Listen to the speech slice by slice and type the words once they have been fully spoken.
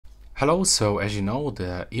Hello, so as you know,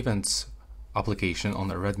 the events application on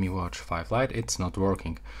the Redmi Watch 5 Lite, it's not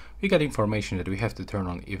working. We get information that we have to turn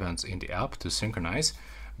on events in the app to synchronize,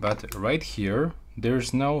 but right here,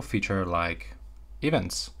 there's no feature like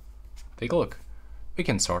events. Take a look. We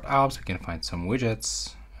can sort apps, we can find some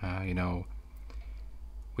widgets,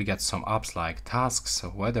 we get some apps like tasks,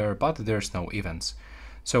 weather, but there's no events.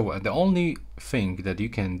 So the only thing that you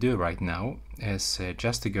can do right now is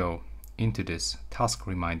just to go into this task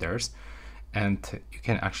reminders, and you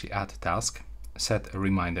can actually add a task, set a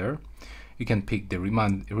reminder. You can pick the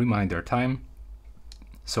reminder time.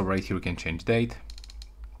 So right here you can change date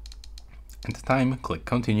and time, click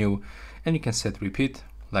continue, and you can set repeat.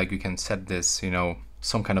 Like you can set this,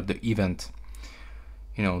 some kind of the event,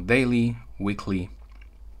 daily, weekly,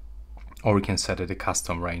 or you can set it a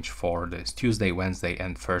custom range for this Tuesday, Wednesday,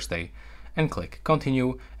 and Thursday, and click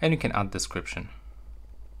continue, and you can add description.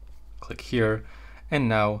 Click here, and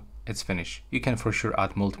now it's finished. You can for sure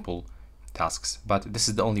add multiple tasks, but this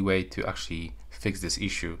is the only way to actually fix this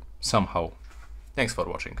issue somehow. Thanks for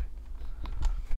watching.